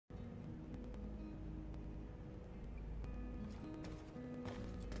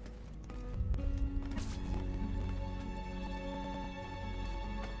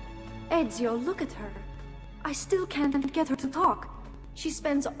Ezio, look at her. I still can't get her to talk. She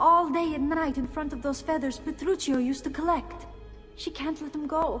spends all day and night in front of those feathers Petruchio used to collect. She can't let them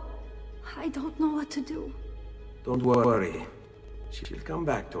go. I don't know what to do. Don't worry. She'll come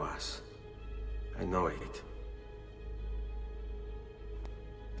back to us. I know it.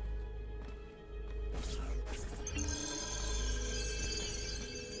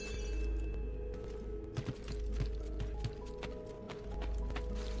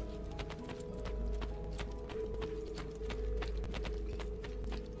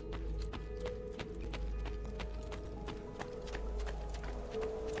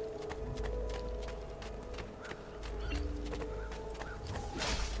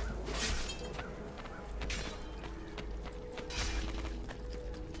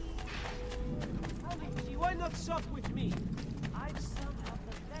 Why not sup with me? I've some of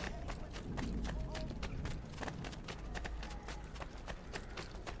the best.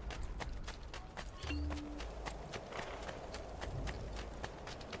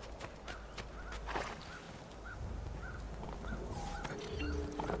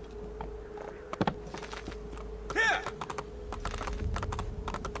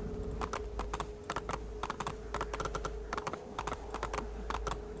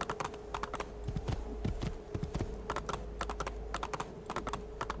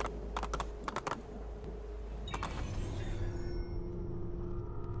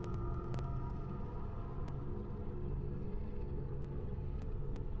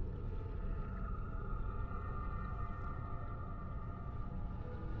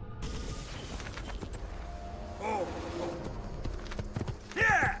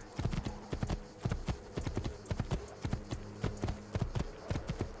 Here!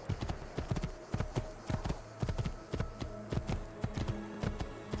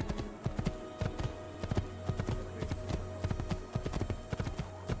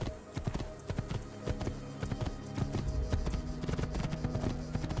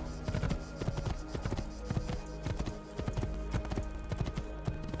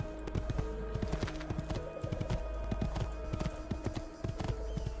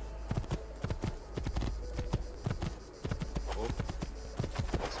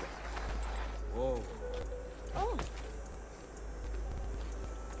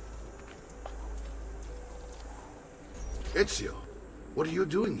 Ezio, what are you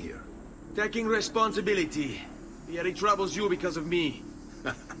doing here? Taking responsibility. Vieri troubles you because of me.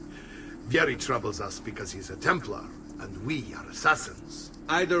 Vieri troubles us because he's a Templar, and we are assassins.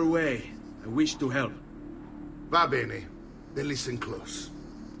 Either way, I wish to help. Va bene. Then listen close.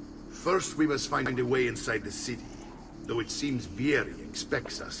 First, we must find a way inside the city, though it seems Vieri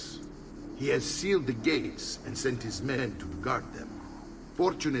expects us. He has sealed the gates and sent his men to guard them.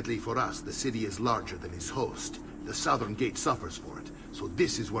 Fortunately for us, the city is larger than its host. The southern gate suffers for it, so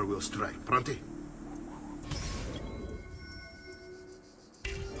this is where we'll strike. Pronti?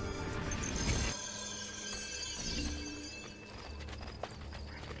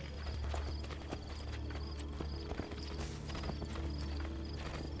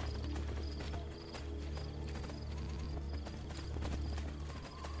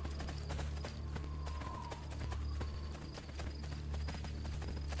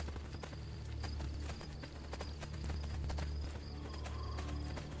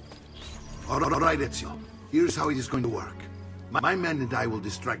 All right, Ezio. Here's how it is going to work. My men and I will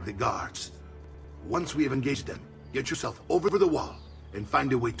distract the guards. Once we have engaged them, get yourself over the wall and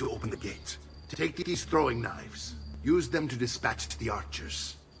find a way to open the gate. Take these throwing knives. Use them to dispatch the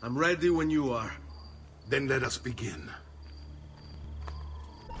archers. I'm ready when you are. Then let us begin.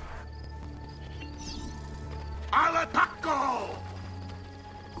 Al attacco!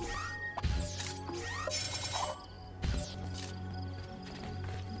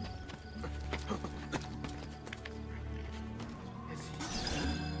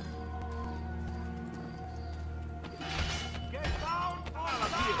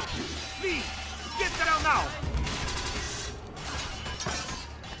 Please, get down now!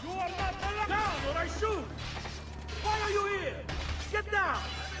 You are not allowed down or I shoot! Why are you here? Get down!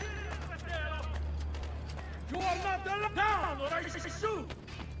 You are not allowed down or I shoot!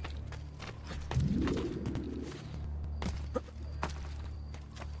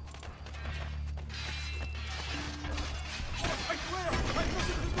 I swear, I wasn't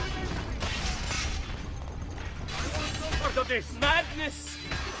doing anything! I want no part of this! Madness!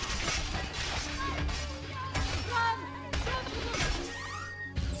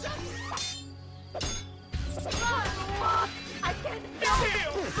 I can't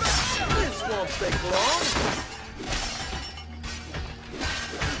feel it! This won't take long.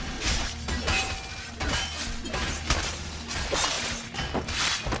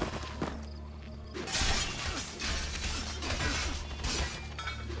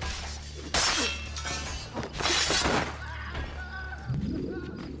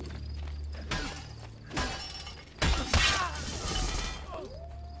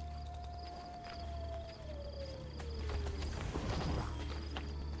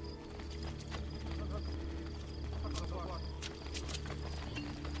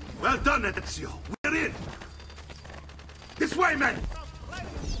 Well done, Ezio. We're in. This way, men!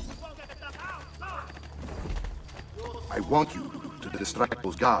 I want you to distract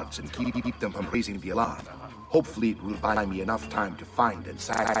those guards and keep them from raising the alarm. Hopefully it will buy me enough time to find and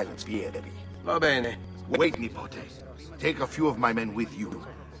silence Vieri. Va bene. Wait, Nipote. Take a few of my men with you,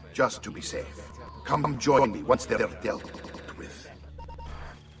 just to be safe. Come join me once they're dealt with.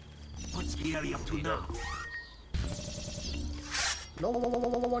 What's Vieri up to now? No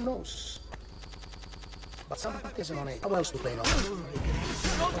one knows. But something isn't on it. How else would they know?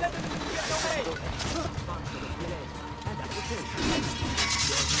 Don't let them get away!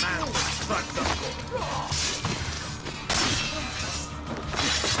 Your man was fucked up.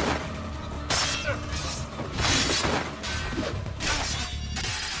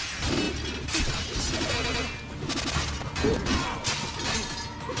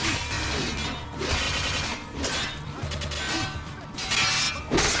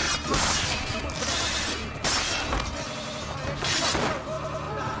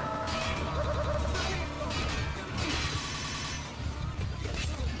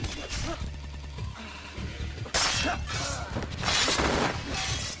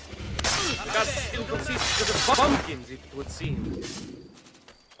 That still consists of pumpkins, it would seem.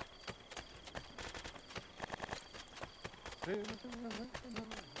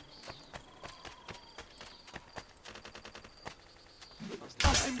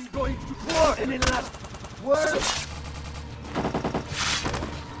 I'm going to war in the last word.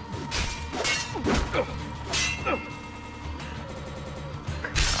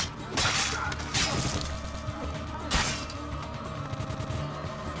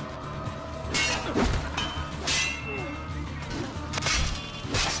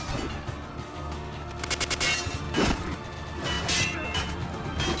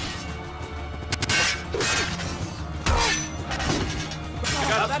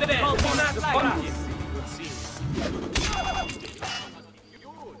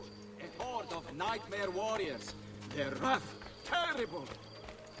 A horde of nightmare warriors. Their wrath terrible.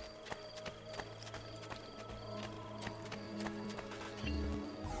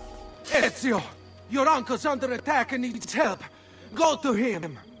 Ezio! Your uncle's under attack and needs help. Go to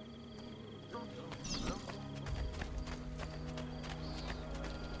him!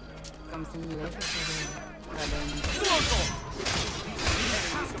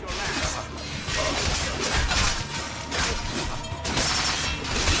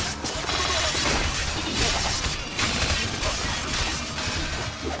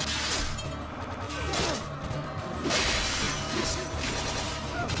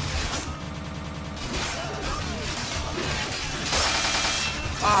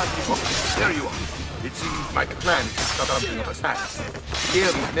 There you are. It seems my plan is something of a snack.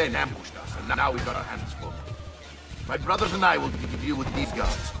 Here these men ambushed us, and now we've got our hands full. My brothers and I will deal with these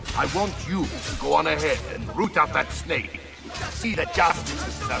guards. I want you to go on ahead and root out that snake. See that justice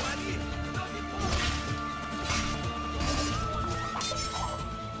is served.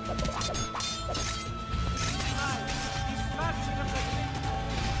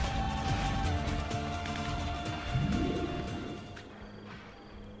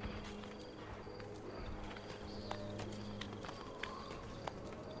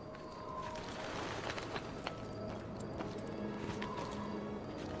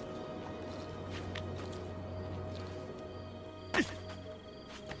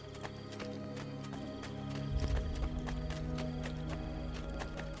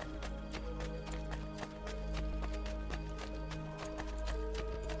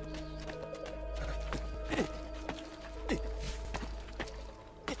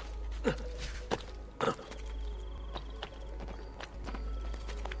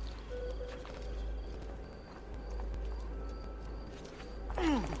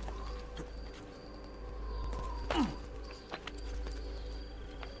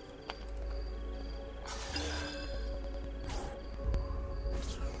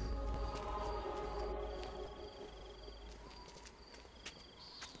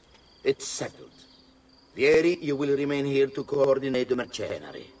 It's settled. Vieri, you will remain here to coordinate the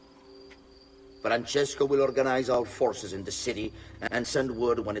mercenary. Francesco will organize our forces in the city and send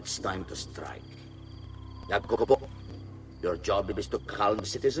word when it's time to strike. Jacopo, your job is to calm the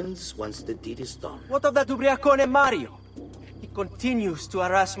citizens once the deed is done. What of that Ubriacone Mario? He continues to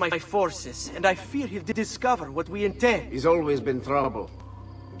harass my forces, and I fear he'll discover what we intend. He's always been trouble.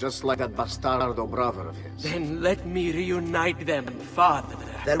 Just like that bastardo brother of his. Then let me reunite them, father.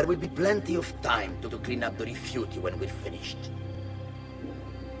 There will be plenty of time to clean up the rifiuti when we're finished.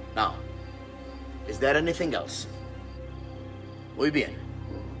 Now, is there anything else? Muy bien.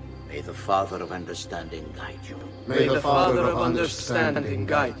 May the Father of Understanding guide you. May the Father of Understanding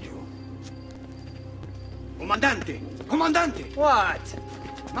guide you. Comandante! Comandante! What?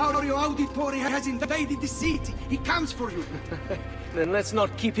 Mario Auditore has invaded the city. He comes for you. Then let's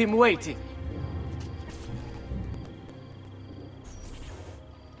not keep him waiting.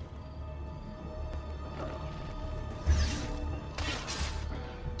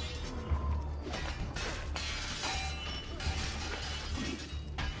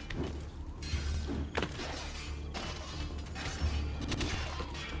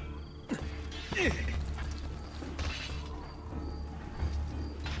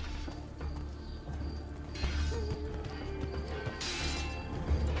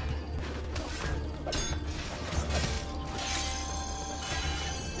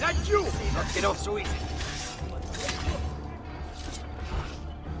 Laggiù! Not get off so easy.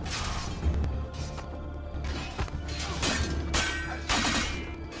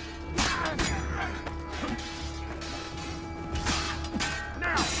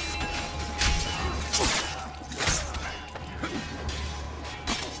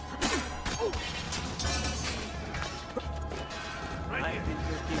 I've been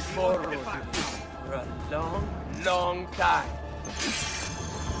looking forward to this for a long, long time.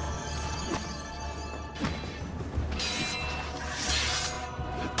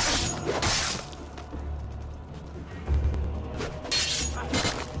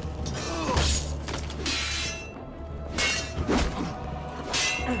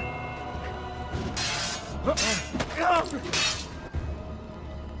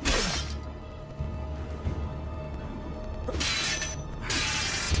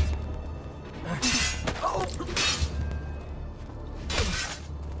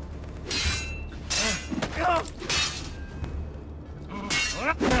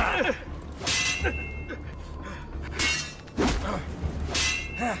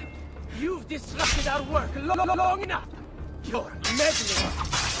 You've disrupted our work long enough. You're meddling.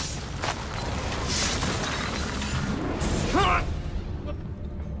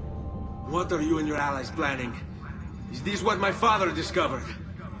 What are you and your allies planning? Is this what my father discovered?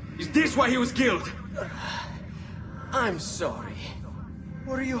 Is this why he was killed? I'm sorry.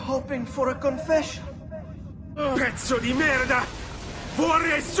 Were you hoping for a confession? Pezzo di merda!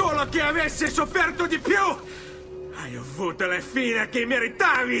 Vorrei solo che avesse sofferto di più! Hai avuto la fine che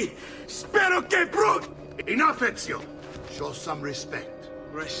meritavi! Spero che Enough, Ezio! Show some respect.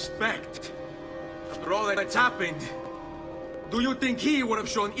 Respect? After all that's happened, do you think he would have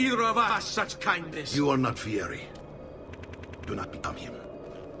shown either of us such kindness? You are not Fieri. Do not become him.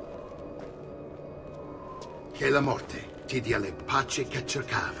 Che la morte ti dia le pace che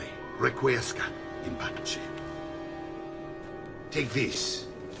cercavi. Requiesca in pace. Take this.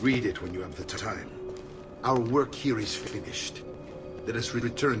 Read it when you have the time. Our work here is finished. Let us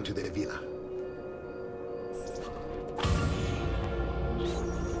return to the villa.